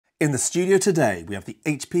In the studio today, we have the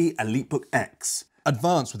HP EliteBook X,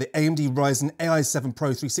 advanced with the AMD Ryzen AI 7 Pro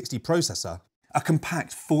 360 processor, a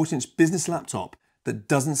compact 14-inch business laptop that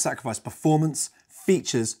doesn't sacrifice performance,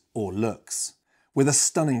 features, or looks. With a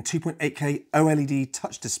stunning 2.8K OLED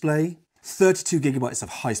touch display, 32GB of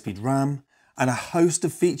high-speed RAM, and a host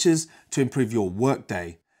of features to improve your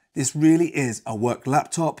workday, this really is a work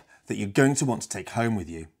laptop that you're going to want to take home with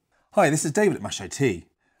you. Hi, this is David at Mash IT.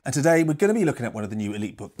 And today we're going to be looking at one of the new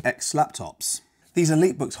EliteBook X laptops. These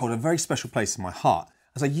EliteBooks hold a very special place in my heart,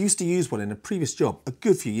 as I used to use one in a previous job a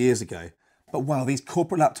good few years ago. But wow, these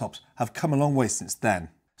corporate laptops have come a long way since then.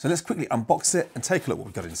 So let's quickly unbox it and take a look what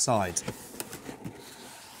we've got inside.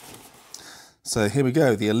 So here we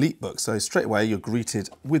go, the EliteBook. So straight away you're greeted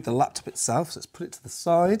with the laptop itself. So let's put it to the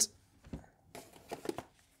side.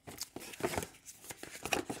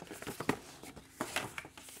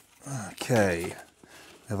 Okay.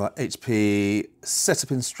 We have our HP setup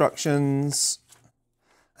instructions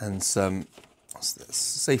and some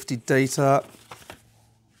safety data.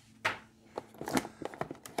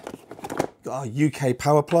 Got our UK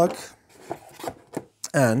power plug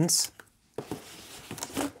and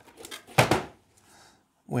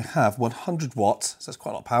we have 100 watt, so that's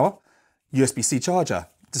quite a lot of power, USB-C charger.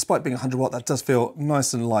 Despite being 100 watt, that does feel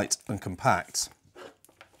nice and light and compact.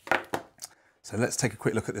 So let's take a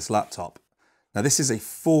quick look at this laptop. Now this is a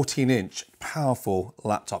 14-inch powerful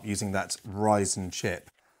laptop using that Ryzen chip.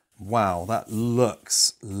 Wow, that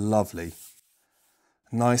looks lovely.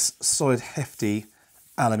 Nice, solid, hefty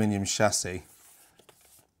aluminium chassis.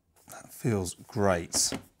 That feels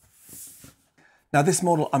great. Now this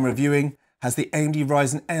model I'm reviewing has the AMD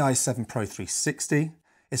Ryzen AI 7 Pro 360.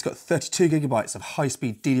 It's got 32GB of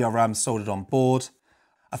high-speed DDR RAM soldered on board,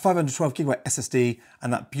 a 512GB SSD,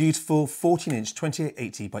 and that beautiful 14-inch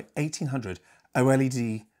 2880 by 1800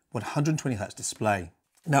 OLED 120Hz display.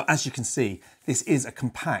 Now, as you can see, this is a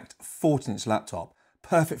compact 14-inch laptop,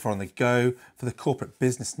 perfect for on the go for the corporate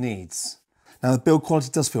business needs. Now, the build quality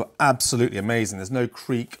does feel absolutely amazing. There's no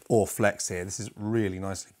creak or flex here. This is really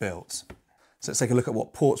nicely built. So let's take a look at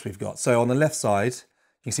what ports we've got. So on the left side,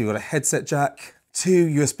 you can see we've got a headset jack, two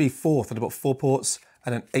USB 4 Thunderbolt 4 ports,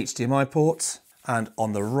 and an HDMI port. And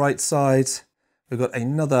on the right side, we've got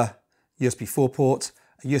another USB 4 port,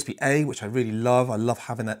 a USB-A, which I really love. I love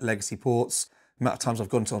having that legacy ports. The amount of times I've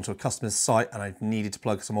gone onto a customer's site and I've needed to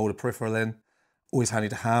plug some older peripheral in, always handy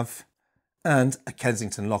to have. And a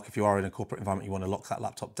Kensington lock if you are in a corporate environment, you want to lock that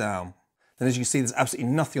laptop down. Then as you can see, there's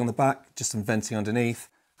absolutely nothing on the back, just some venting underneath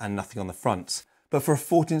and nothing on the front. But for a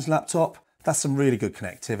 14-inch laptop, that's some really good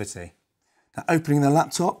connectivity. Now opening the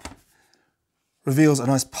laptop reveals a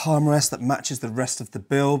nice palm rest that matches the rest of the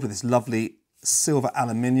build with this lovely silver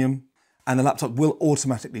aluminium. And the laptop will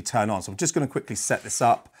automatically turn on. So I'm just going to quickly set this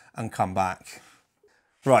up and come back.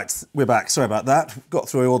 Right, we're back. Sorry about that. Got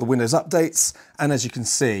through all the Windows updates. And as you can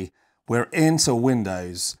see, we're into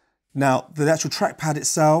Windows. Now, the actual trackpad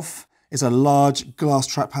itself is a large glass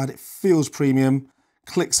trackpad. It feels premium.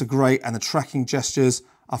 Clicks are great and the tracking gestures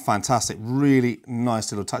are fantastic. Really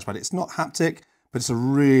nice little touchpad. It's not haptic, but it's a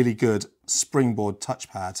really good springboard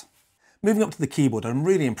touchpad. Moving up to the keyboard, I'm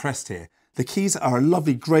really impressed here. The keys are a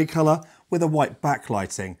lovely grey colour with a white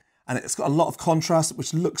backlighting, and it's got a lot of contrast,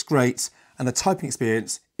 which looks great, and the typing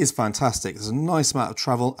experience is fantastic. There's a nice amount of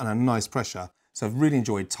travel and a nice pressure, so I've really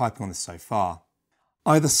enjoyed typing on this so far.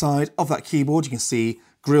 Either side of that keyboard, you can see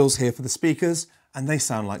grills here for the speakers, and they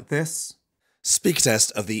sound like this. Speaker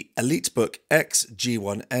test of the EliteBook X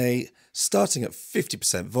G1a, starting at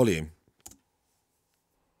 50% volume.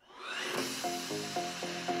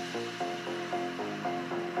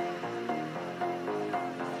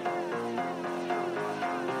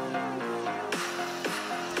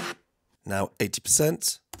 Now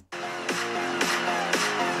 80%.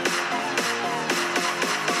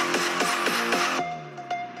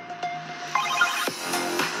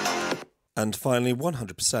 And finally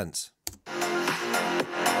 100%.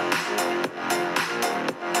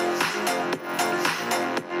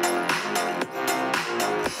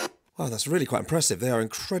 Wow, that's really quite impressive. They are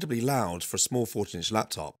incredibly loud for a small 14-inch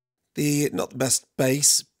laptop. Not the best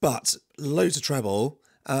bass, but loads of treble.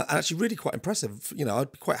 And actually really quite impressive. You know,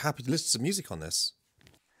 I'd be quite happy to listen to some music on this.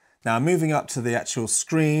 Now moving up to the actual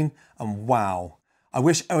screen, and wow. I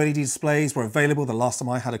wish OLED displays were available the last time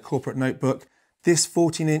I had a corporate notebook. This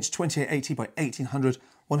 14-inch 2880 by 1800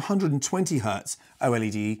 120Hz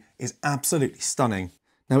OLED is absolutely stunning.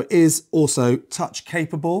 Now it is also touch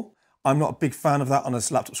capable. I'm not a big fan of that on a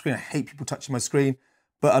laptop screen. I hate people touching my screen,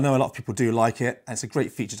 but I know a lot of people do like it, and it's a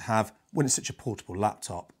great feature to have when it's such a portable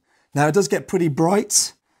laptop. Now it does get pretty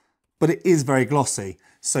bright, but it is very glossy.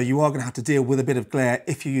 so you are going to have to deal with a bit of glare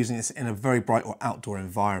if you're using this in a very bright or outdoor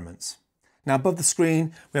environment. Now above the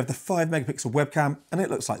screen, we have the 5 megapixel webcam, and it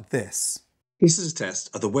looks like this. This is a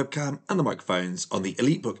test of the webcam and the microphones on the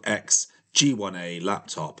EliteBook X G1a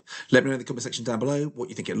laptop. Let me know in the comment section down below what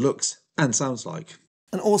you think it looks and sounds like.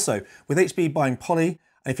 And also, with HP buying Poly,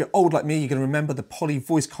 and if you're old like me, you're going to remember the Poly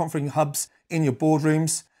voice conferencing hubs in your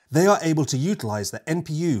boardrooms. They are able to utilize the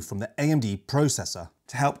NPU from the AMD processor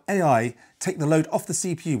to help AI take the load off the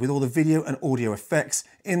CPU with all the video and audio effects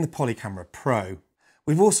in the Poly Camera Pro.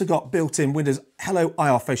 We've also got built-in Windows Hello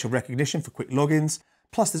IR facial recognition for quick logins,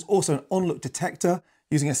 plus there's also an on-look detector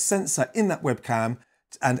using a sensor in that webcam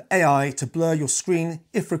and AI to blur your screen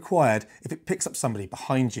if required if it picks up somebody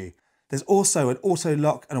behind you. There's also an auto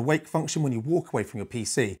lock and awake function when you walk away from your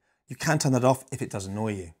PC. You can turn that off if it does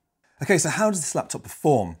annoy you. Okay, so how does this laptop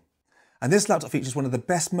perform? And this laptop features one of the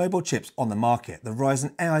best mobile chips on the market, the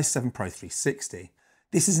Ryzen AI 7 Pro 360.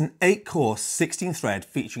 This is an 8-core, 16-thread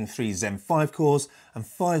featuring 3 Zen 5 cores and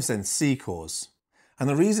 5 Zen C cores. And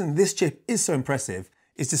the reason this chip is so impressive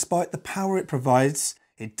is despite the power it provides,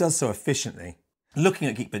 it does so efficiently. Looking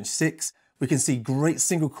at Geekbench 6, we can see great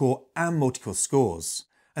single-core and multi-core scores.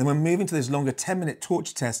 And when moving to this longer 10-minute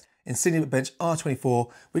torture test in Cinebench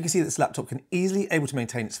R24, we can see that this laptop can easily able to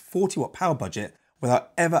maintain its 40-watt power budget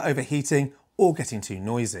without ever overheating or getting too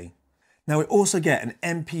noisy. Now we also get an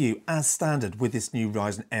NPU as standard with this new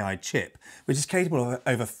Ryzen AI chip, which is capable of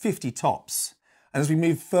over 50 TOPS. And as we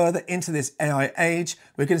move further into this AI age,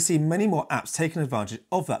 we're going to see many more apps taking advantage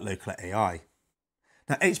of that local AI.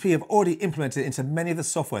 Now HP have already implemented it into many of the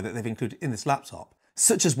software that they've included in this laptop,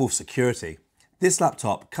 such as Wolf Security. This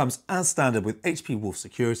laptop comes as standard with HP Wolf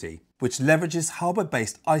Security, which leverages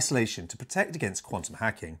hardware-based isolation to protect against quantum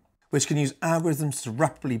hacking, which can use algorithms to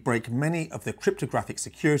rapidly break many of the cryptographic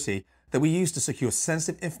security that we use to secure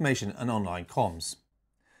sensitive information and online comms.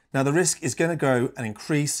 Now the risk is going to grow and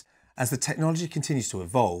increase as the technology continues to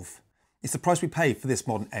evolve. It's the price we pay for this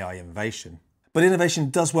modern AI innovation. But innovation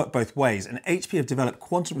does work both ways, and HP have developed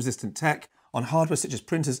quantum-resistant tech on hardware such as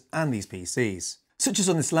printers and these PCs. Such as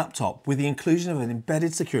on this laptop with the inclusion of an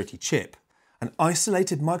embedded security chip, an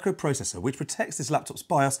isolated microprocessor which protects this laptop's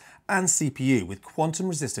BIOS and CPU with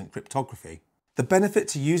quantum-resistant cryptography. The benefit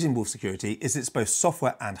to using Wolf Security is it's both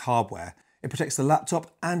software and hardware. It protects the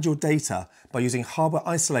laptop and your data by using hardware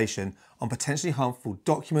isolation on potentially harmful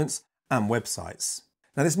documents and websites.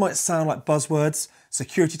 Now this might sound like buzzwords.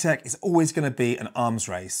 Security tech is always going to be an arms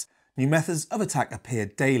race. New methods of attack appear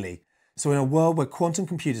daily. So in a world where quantum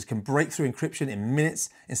computers can break through encryption in minutes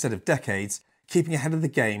instead of decades, keeping ahead of the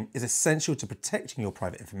game is essential to protecting your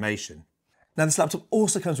private information. Now this laptop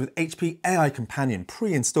also comes with HP AI Companion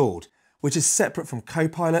pre-installed, which is separate from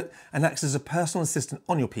Copilot and acts as a personal assistant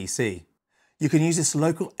on your PC. You can use this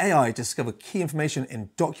local AI to discover key information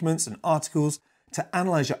in documents and articles, to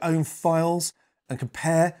analyze your own files and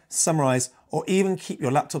compare, summarize, or even keep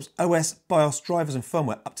your laptop's OS, BIOS, drivers and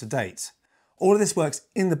firmware up to date. All of this works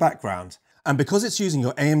in the background, and because it's using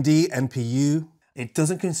your AMD NPU, it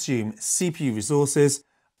doesn't consume CPU resources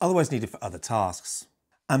otherwise needed for other tasks.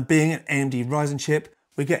 And being an AMD Ryzen chip,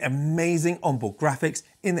 we get amazing onboard graphics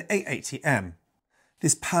in the 880M.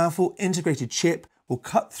 This powerful integrated chip will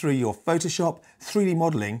cut through your Photoshop, 3D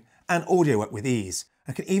modeling, and audio work with ease,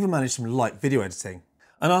 and can even manage some light video editing.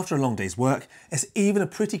 And after a long day's work, it's even a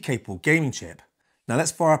pretty capable gaming chip. Now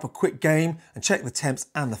let's fire up a quick game and check the temps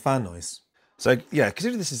and the fan noise. So yeah,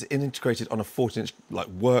 considering this is integrated on a 14-inch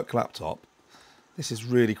work laptop, this is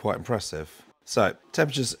really quite impressive. So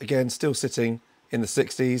temperatures again still sitting in the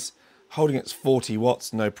 60s, holding its 40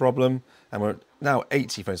 watts, no problem. And we're now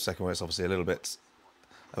 80 frames per second, where it's obviously a little bit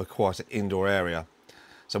of a quieter indoor area.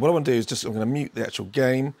 So what I want to do is I'm going to mute the actual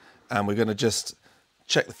game, and we're going to just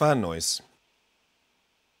check the fan noise.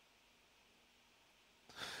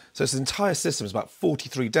 So this entire system is about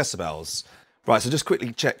 43 decibels. Right, so just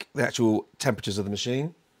quickly check the actual temperatures of the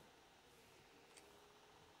machine.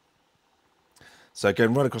 So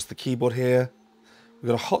going right across the keyboard here, we've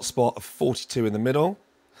got a hot spot of 42 in the middle.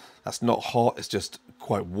 That's not hot, it's just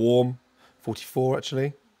quite warm. 44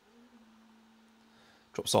 actually.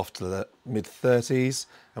 Drops off to the mid-30s,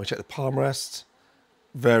 and we check the palm rest.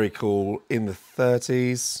 Very cool, in the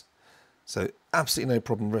 30s. So absolutely no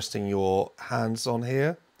problem resting your hands on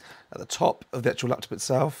here. At the top of the actual laptop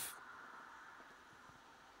itself,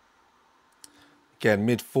 again,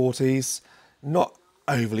 mid-40s, not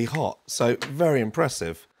overly hot, so very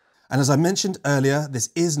impressive. And as I mentioned earlier, this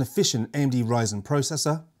is an efficient AMD Ryzen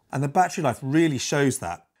processor, and the battery life really shows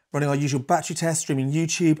that. Running our usual battery test, streaming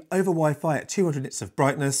YouTube over Wi-Fi at 200 nits of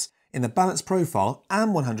brightness, in the balanced profile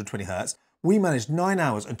and 120 Hz, we managed 9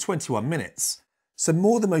 hours and 21 minutes. so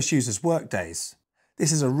more than most users' work days.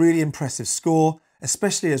 This is a really impressive score,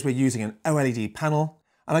 especially as we're using an OLED panel,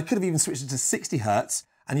 and I could have even switched it to 60 Hz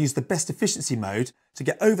and used the best efficiency mode to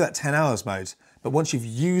get over that 10 hours mode. But once you've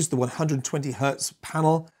used the 120 Hz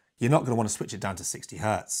panel, you're not going to want to switch it down to 60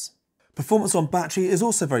 Hz. Performance on battery is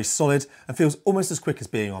also very solid and feels almost as quick as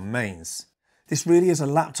being on mains. This really is a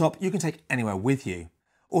laptop you can take anywhere with you.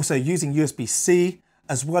 Also, using USB-C,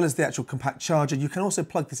 as well as the actual compact charger, you can also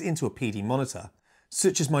plug this into a PD monitor,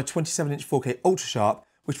 such as my 27-inch 4K Ultra Sharp,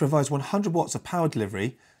 which provides 100 watts of power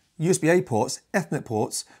delivery, USB-A ports, Ethernet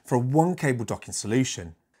ports for a one cable docking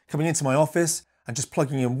solution. Coming into my office and just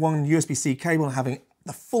plugging in one USB-C cable and having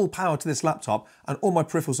the full power to this laptop and all my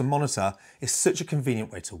peripherals and monitor is such a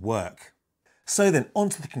convenient way to work. So then, on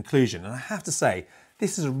to the conclusion, and I have to say,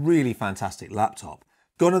 this is a really fantastic laptop.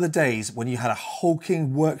 Gone are the days when you had a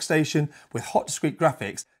hulking workstation with hot discrete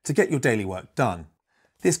graphics to get your daily work done.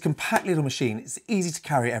 This compact little machine is easy to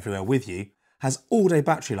carry everywhere with you, has all-day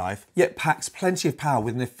battery life, yet packs plenty of power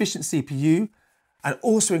with an efficient CPU, and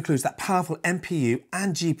also includes that powerful NPU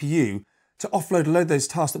and GPU to offload a load of those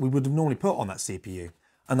tasks that we would have normally put on that CPU.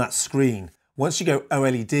 And that screen. Once you go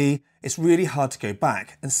OLED, it's really hard to go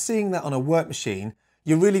back, and seeing that on a work machine,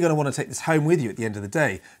 you're really going to want to take this home with you at the end of the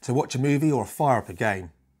day to watch a movie or fire up a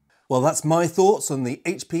game. Well, that's my thoughts on the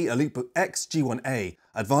HP EliteBook X G1a,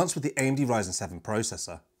 advanced with the AMD Ryzen 7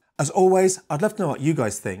 processor. As always, I'd love to know what you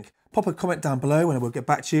guys think. Pop a comment down below and I will get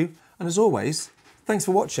back to you. And as always, thanks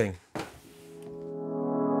for watching.